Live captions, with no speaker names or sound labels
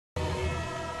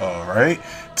Alright,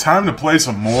 time to play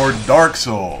some more Dark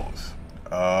Souls.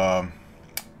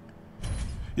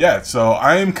 Yeah, so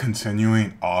I am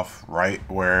continuing off right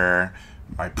where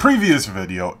my previous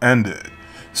video ended.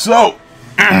 So,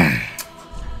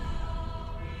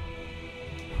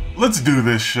 let's do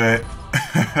this shit.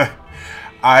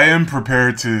 I am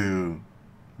prepared to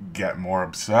get more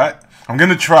upset. I'm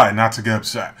gonna try not to get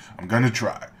upset. I'm gonna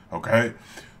try, okay?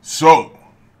 So,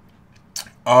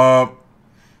 a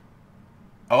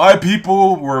lot of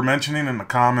people were mentioning in the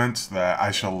comments that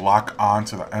I should lock on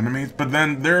to the enemies, but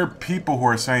then there are people who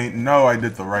are saying, no, I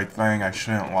did the right thing, I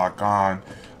shouldn't lock on,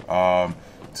 to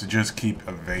just keep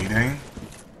evading,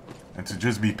 and to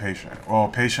just be patient. Well,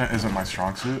 patient isn't my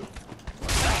strong suit.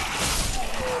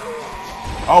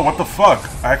 Oh, what the fuck?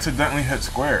 I accidentally hit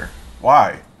square.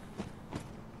 Why?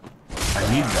 I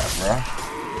need that, bruh.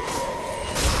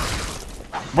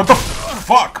 What the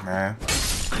fuck, man?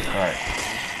 Alright.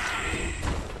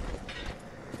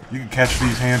 You can catch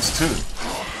these hands too.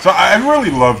 So I really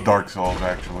love Dark Souls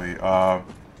actually.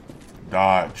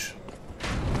 Dodge.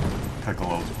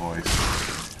 Piccolo's voice.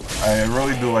 I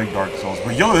really do like Dark Souls.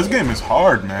 But yo, this game is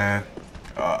hard, man.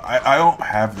 I don't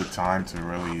have the time to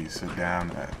really sit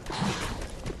down and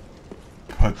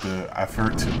put the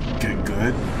effort to get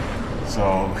good.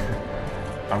 So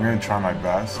I'm gonna try my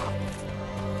best.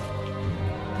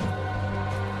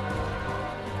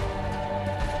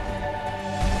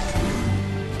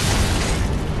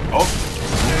 Oh!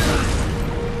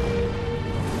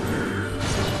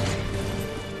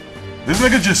 This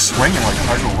nigga just swinging like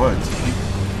Tiger Woods.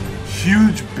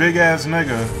 Huge, big-ass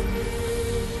nigga.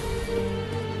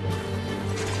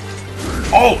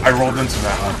 Oh! I rolled into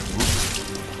that one.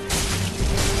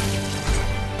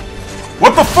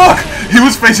 What the fuck? He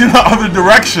was facing the other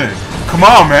direction. Come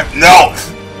on, man. No!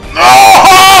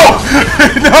 No!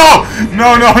 No!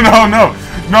 No, no, no, no.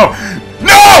 No!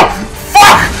 No!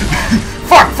 Fuck!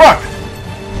 Fuck, fuck!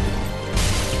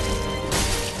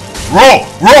 Roll!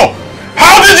 Roll!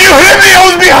 How did you hit me? I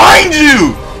was behind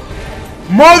you!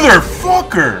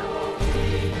 Motherfucker!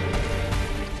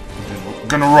 Just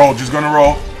gonna roll, just gonna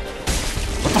roll.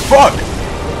 What the fuck?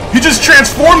 He just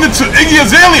transformed into Iggy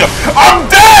Azalea! I'm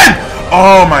dead!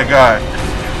 Oh my god.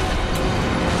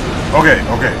 Okay,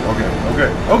 okay, okay, okay,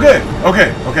 okay,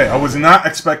 okay, okay. I was not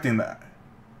expecting that.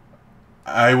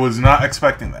 I was not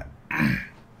expecting that.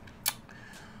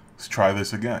 Let's try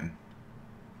this again.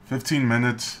 15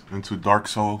 minutes into Dark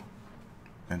Soul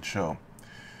and chill.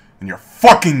 And you're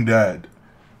fucking dead.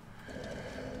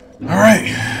 Alright.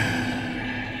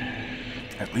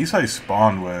 At least I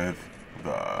spawned with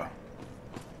the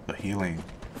healing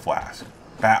flask.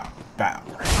 Bow, bow.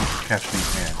 Catch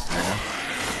these hands, nigga.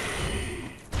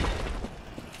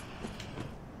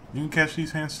 You can catch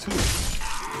these hands too.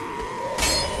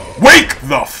 Wake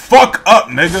the fuck up,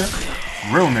 nigga!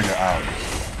 Real nigga hours.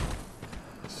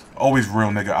 It's always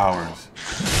real nigga hours.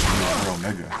 Real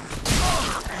nigga.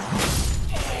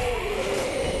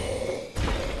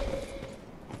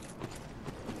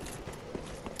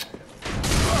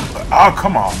 Oh,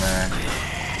 come on, man.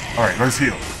 Alright, let's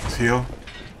heal. Let's heal.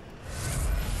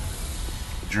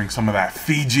 Drink some of that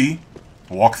Fiji.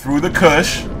 Walk through the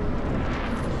Kush.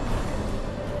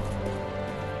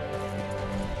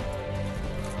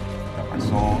 Got my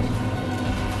souls.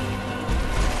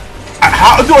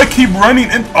 How do I keep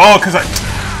running in? Oh, because I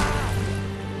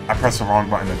pressed the wrong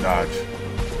button to dodge.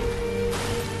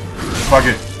 Fuck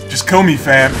it. Just kill me,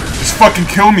 fam. Just fucking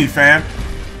kill me, fam.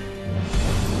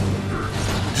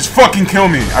 Just fucking kill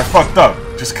me. I fucked up.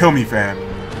 Just kill me, fam.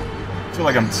 I feel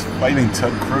like I'm fighting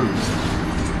Ted Cruz.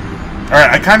 Alright,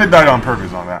 I kind of died on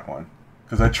purpose on that one.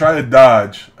 Because I tried to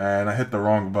dodge, and I hit the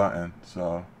wrong button,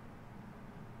 so...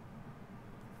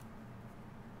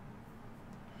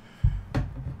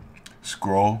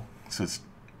 Scroll. Says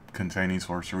containing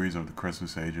sorceries of the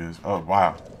Christmas ages. Oh,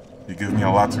 wow. You give me a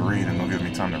lot to read, and they'll give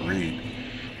me time to read.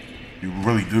 You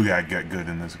really do gotta get good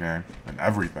in this game. And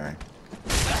everything.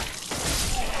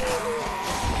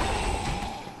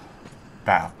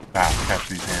 Bow, bow, catch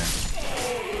these hands.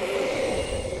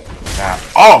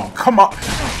 Oh, come on.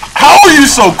 How are you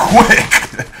so quick?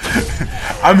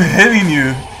 I'm hitting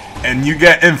you, and you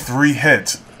get in 3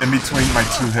 hits in between my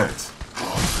 2 hits.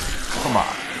 Come on.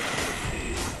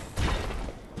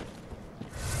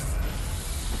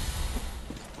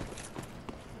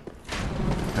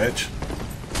 Bitch.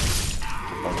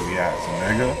 Ugly ass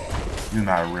nigga. You're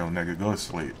not a real nigga. Go to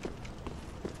sleep.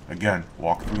 Again,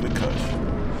 walk through the Kush.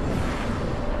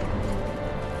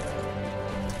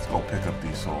 Go pick up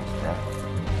these souls, bro.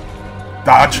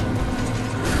 Dodge!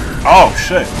 Oh,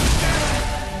 shit!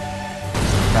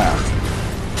 Bow.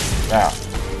 Bow.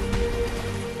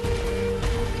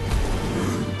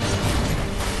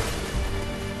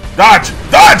 Dodge!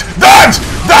 Dodge! Dodge!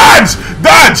 Dodge!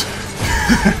 Dodge!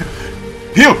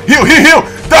 Heal! Heal! Heal! Heal!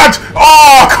 Dodge!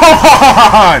 Oh, come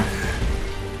on!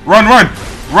 Run! Run!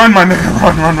 Run, my nigga!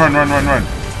 Run! Run! Run! Run! Run! Run!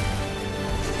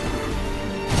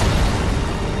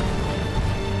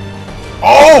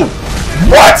 Oh!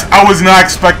 What? I was not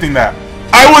expecting that.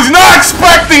 I was not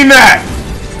expecting that!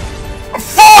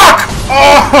 Fuck!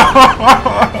 Oh!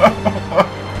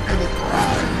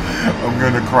 I'm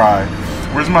gonna cry.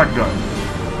 Where's my gun?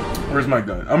 Where's my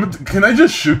gun? Can I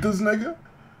just shoot this nigga?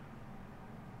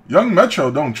 Young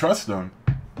Metro don't trust him.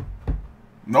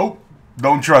 Nope.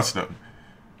 Don't trust him.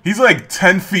 He's like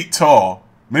 10 feet tall.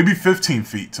 Maybe 15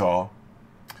 feet tall.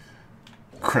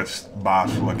 Chris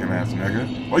Bosh looking ass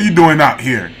nigga. What are you doing out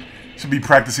here? Should be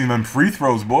practicing them free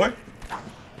throws, boy.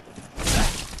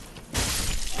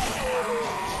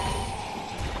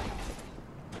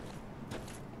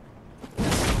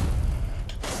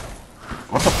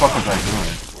 What the fuck was I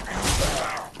doing?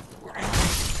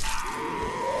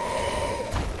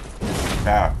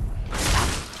 Yeah.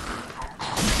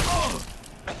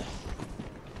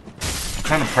 I'm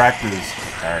trying to practice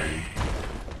parry.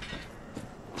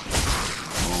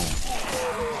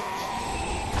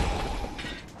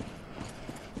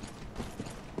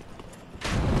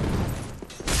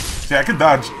 See, I could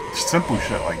dodge simple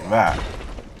shit like that.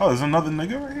 Oh, there's another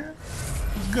nigga right here?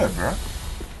 What's good, bro?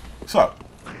 What's up?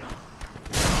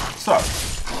 What's up?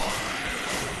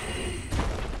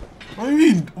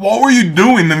 What were you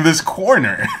doing in this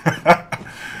corner?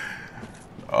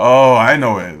 Oh, I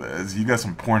know what it is. You got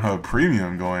some Pornhub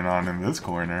Premium going on in this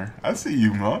corner. I see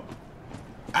you, Mo.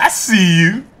 I see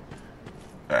you.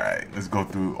 Alright, let's go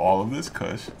through all of this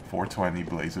kush. 420,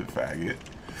 blaze it, faggot.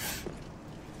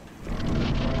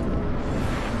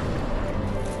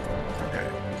 Okay,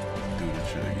 do this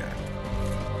shit again.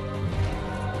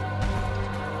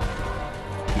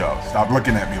 Yo, stop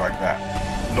looking at me like that.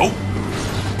 Nope.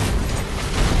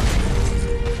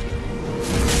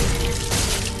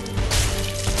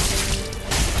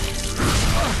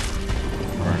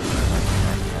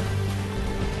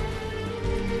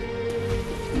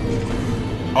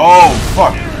 Oh,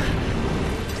 fuck.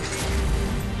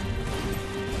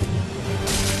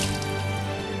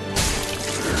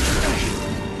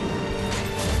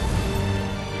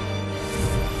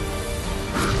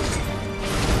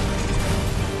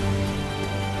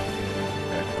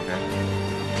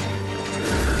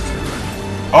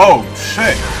 Oh,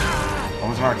 shit. I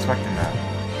was not expecting that.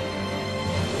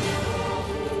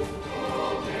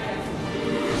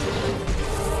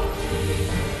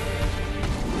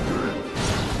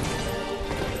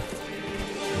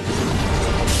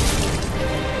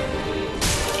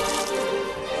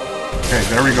 Okay,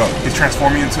 there we go. He's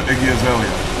transforming into Iggy Azalea.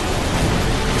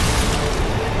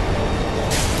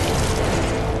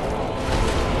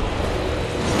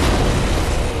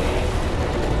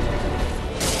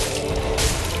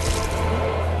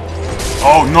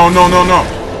 Oh, no, no, no, no.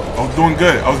 I was doing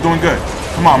good. I was doing good.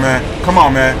 Come on, man. Come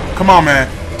on, man. Come on, man.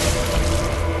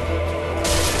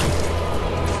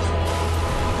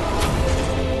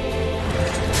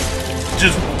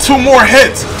 Just 2 more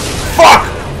hits. Fuck!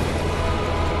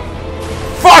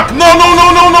 Fuck! No, no,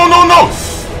 no, no, no, no, no!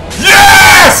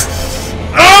 Yes!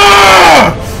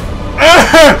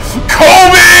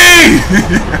 Kobe!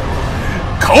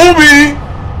 Kobe!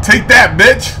 Take that,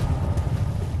 bitch!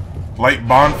 Light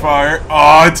bonfire.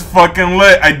 Oh, it's fucking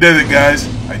lit. I did it, guys.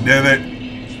 I did it.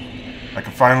 I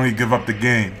can finally give up the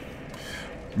game.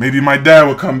 Maybe my dad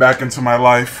will come back into my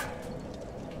life.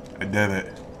 I did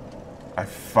it. I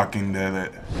fucking did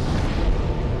it.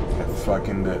 I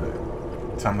fucking did it.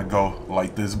 Time to go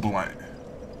light this blunt.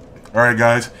 Alright,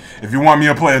 guys. If you want me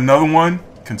to play another one,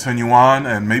 continue on,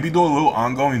 and maybe do a little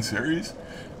ongoing series,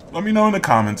 let me know in the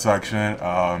comment section.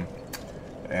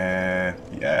 And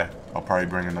yeah, I'll probably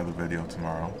bring another video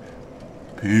tomorrow.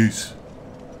 Peace.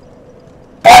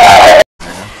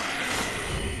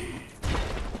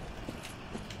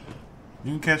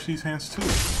 You can catch these hands too.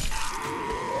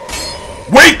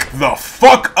 Wake the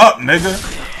fuck up, nigga!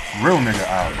 Real nigga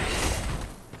hours.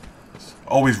 It's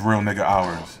always real nigga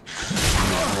hours.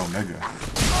 Real nigga.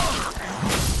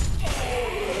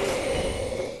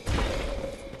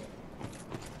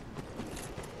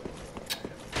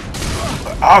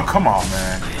 Oh, come on,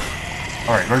 man.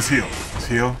 Alright, let's heal. Let's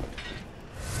heal.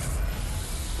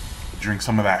 Drink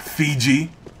some of that Fiji.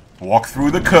 Walk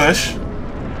through the kush.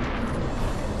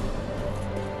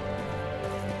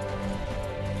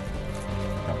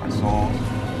 Got my souls.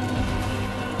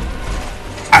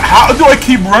 How do I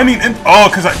keep running in? Oh,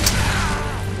 because I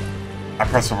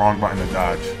pressed the wrong button to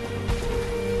dodge.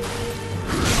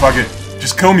 Fuck it.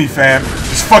 Just kill me, fam.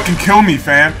 Just fucking kill me,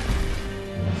 fam.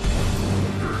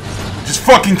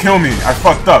 Just fucking kill me. I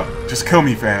fucked up. Just kill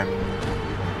me, fam.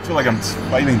 I feel like I'm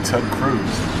fighting Ted Cruz.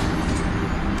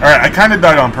 Alright, I kind of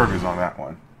died on purpose on that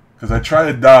one. Because I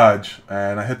tried to dodge,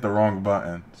 and I hit the wrong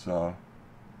button, so...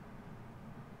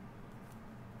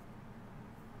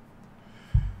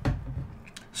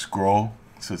 Scroll.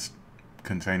 It says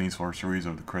containing sorceries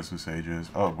of the Christmas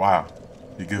ages. Oh, wow.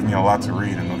 You give me a lot to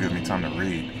read, and they'll give me time to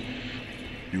read.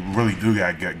 You really do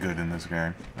gotta get good in this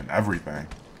game. And everything.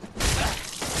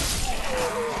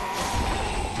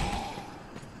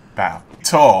 Bow.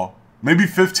 Tall. Maybe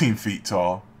 15 feet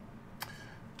tall.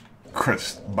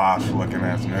 Chris Bosh looking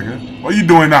ass nigga. What are you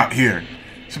doing out here?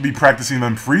 Should be practicing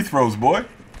them free throws, boy.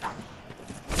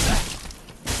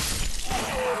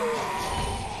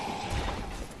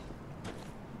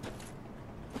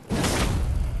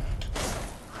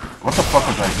 What the fuck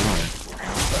was I doing?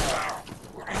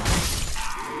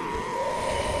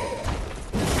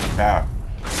 Bow.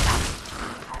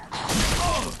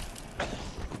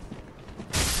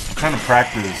 I'm trying to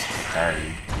practice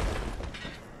parry.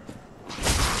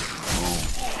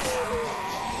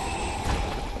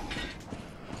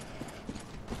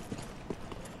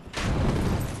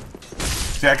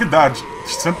 See, I could dodge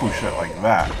simple shit like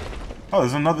that. Oh,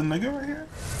 there's another nigga right here?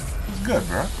 It's good,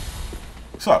 bro.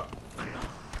 What's up?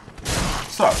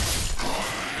 What's up?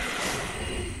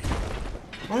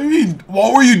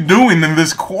 What were you doing in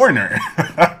this corner?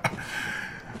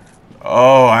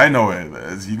 Oh, I know what it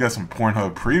is. You got some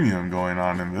Pornhub Premium going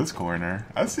on in this corner.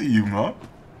 I see you, Mo.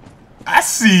 I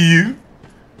see you.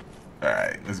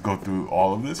 Alright, let's go through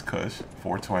all of this kush.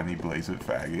 420, blaze it,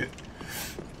 faggot.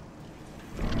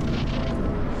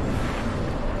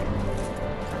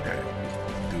 Okay,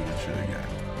 do this shit again.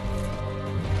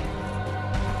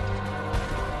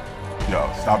 Yo,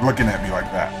 stop looking at me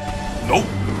like that. Nope.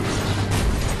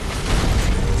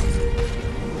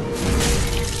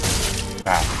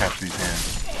 Ah, catch these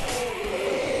hands.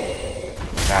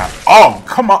 Ah. Oh,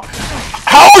 come on.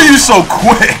 How are you so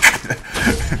quick?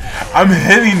 I'm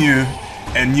hitting you,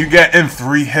 and you get in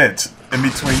 3 hits in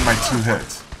between my 2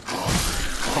 hits.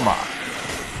 Come on.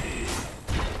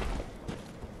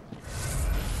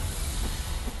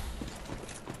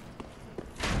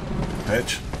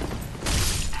 Bitch.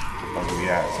 Ugly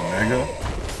ass nigga.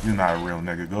 You're not a real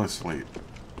nigga. Go to sleep.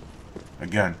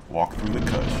 Again, walk through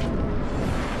the kush.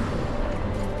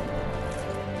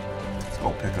 Let's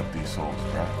go pick up these souls,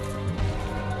 bro.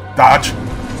 Dodge!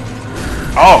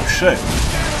 Oh, shit.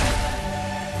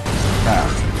 Now.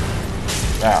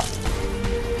 Now.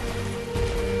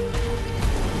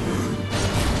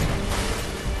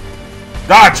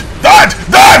 Dodge! Dodge!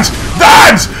 Dodge!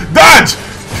 Dodge! Dodge!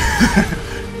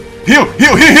 Heal!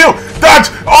 Heal! Heal! Heal! Dodge!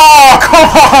 Oh, come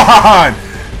on!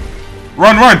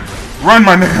 Run! Run! Run,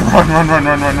 my nigga! Run! Run! Run!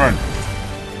 Run! Run! Run!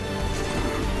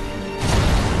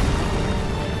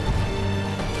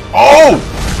 Oh!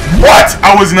 What?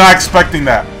 I was not expecting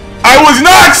that. I was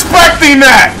not expecting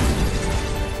that!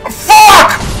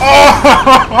 Fuck! Oh!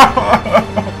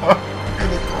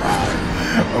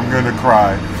 I'm gonna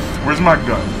cry. Where's my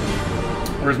gun?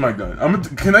 Where's my gun?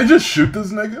 Can I just shoot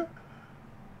this nigga?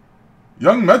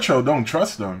 Young Metro don't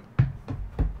trust him.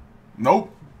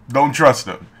 Nope. Don't trust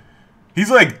him. He's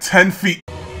like 10 feet.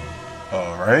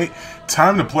 Alright.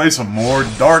 Time to play some more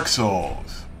Dark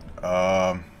Souls.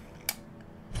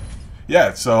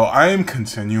 Yeah, so I am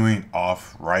continuing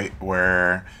off right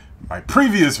where my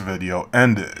previous video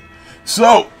ended.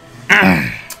 So,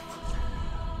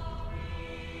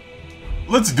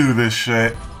 let's do this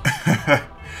shit.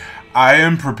 I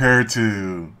am prepared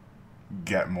to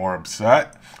get more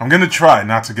upset. I'm gonna try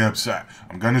not to get upset.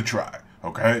 I'm gonna try,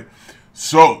 okay?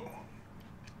 So,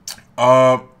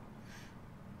 a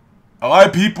lot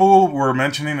of people were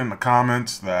mentioning in the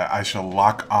comments that I should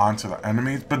lock on to the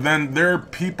enemies, but then there are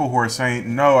people who are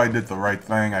saying, no, I did the right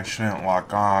thing, I shouldn't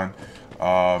lock on,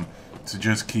 to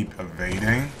just keep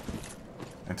evading,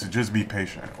 and to just be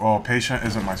patient. Well, patient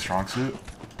isn't my strong suit.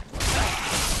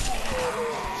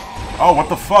 Oh, what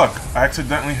the fuck? I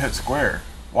accidentally hit square.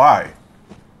 Why?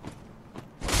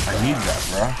 I need that,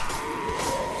 bruh.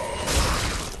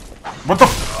 What the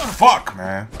fuck,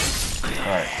 man?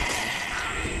 Alright.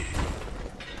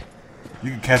 You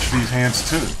can catch these hands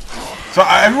too. So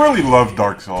I really love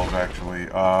Dark Souls actually.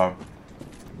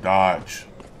 Dodge.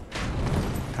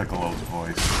 Piccolo's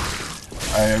voice.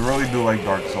 I really do like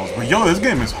Dark Souls. But yo, this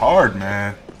game is hard,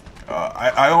 man.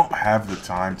 I don't have the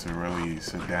time to really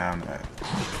sit down and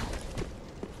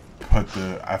put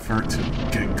the effort to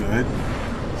get good.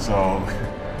 So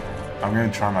I'm gonna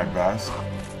try my best.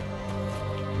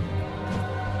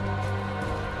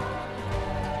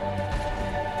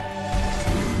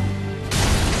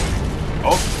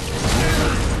 Oh.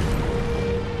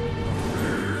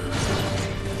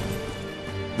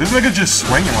 This nigga just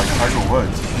swinging like Tiger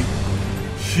Woods.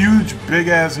 Huge,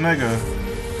 big-ass nigga.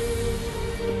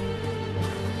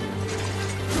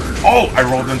 Oh, I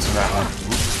rolled into that one.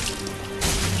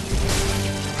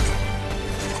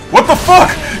 What the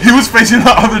fuck? He was facing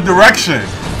the other direction.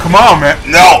 Come on, man.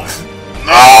 No!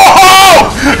 No!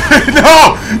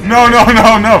 No! No, no,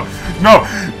 no, no. No!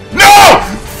 No!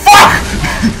 Fuck!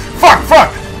 Fuck,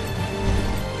 fuck!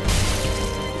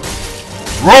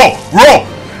 Roll! Roll!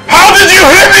 How did you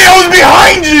hit me? I was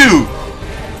behind you!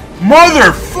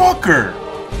 Motherfucker!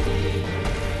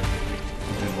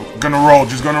 Gonna roll,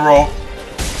 just gonna roll.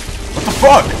 What the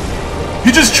fuck?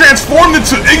 He just transformed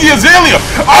into Iggy Azalea!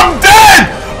 I'm dead!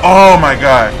 Oh my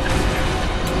god.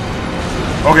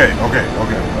 Okay, okay,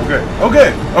 okay, okay,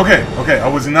 okay, okay, okay. I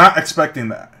was not expecting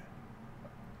that.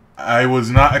 I was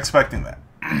not expecting that.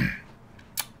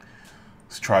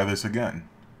 Let's try this again.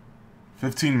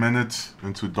 15 minutes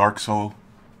into Dark Soul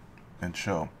and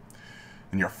show.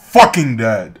 And you're fucking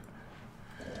dead.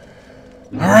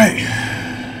 Alright.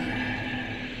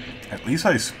 At least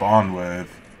I spawned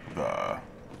with the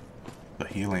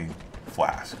healing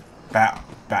flask. Bow,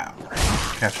 bow.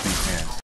 Catch these hands.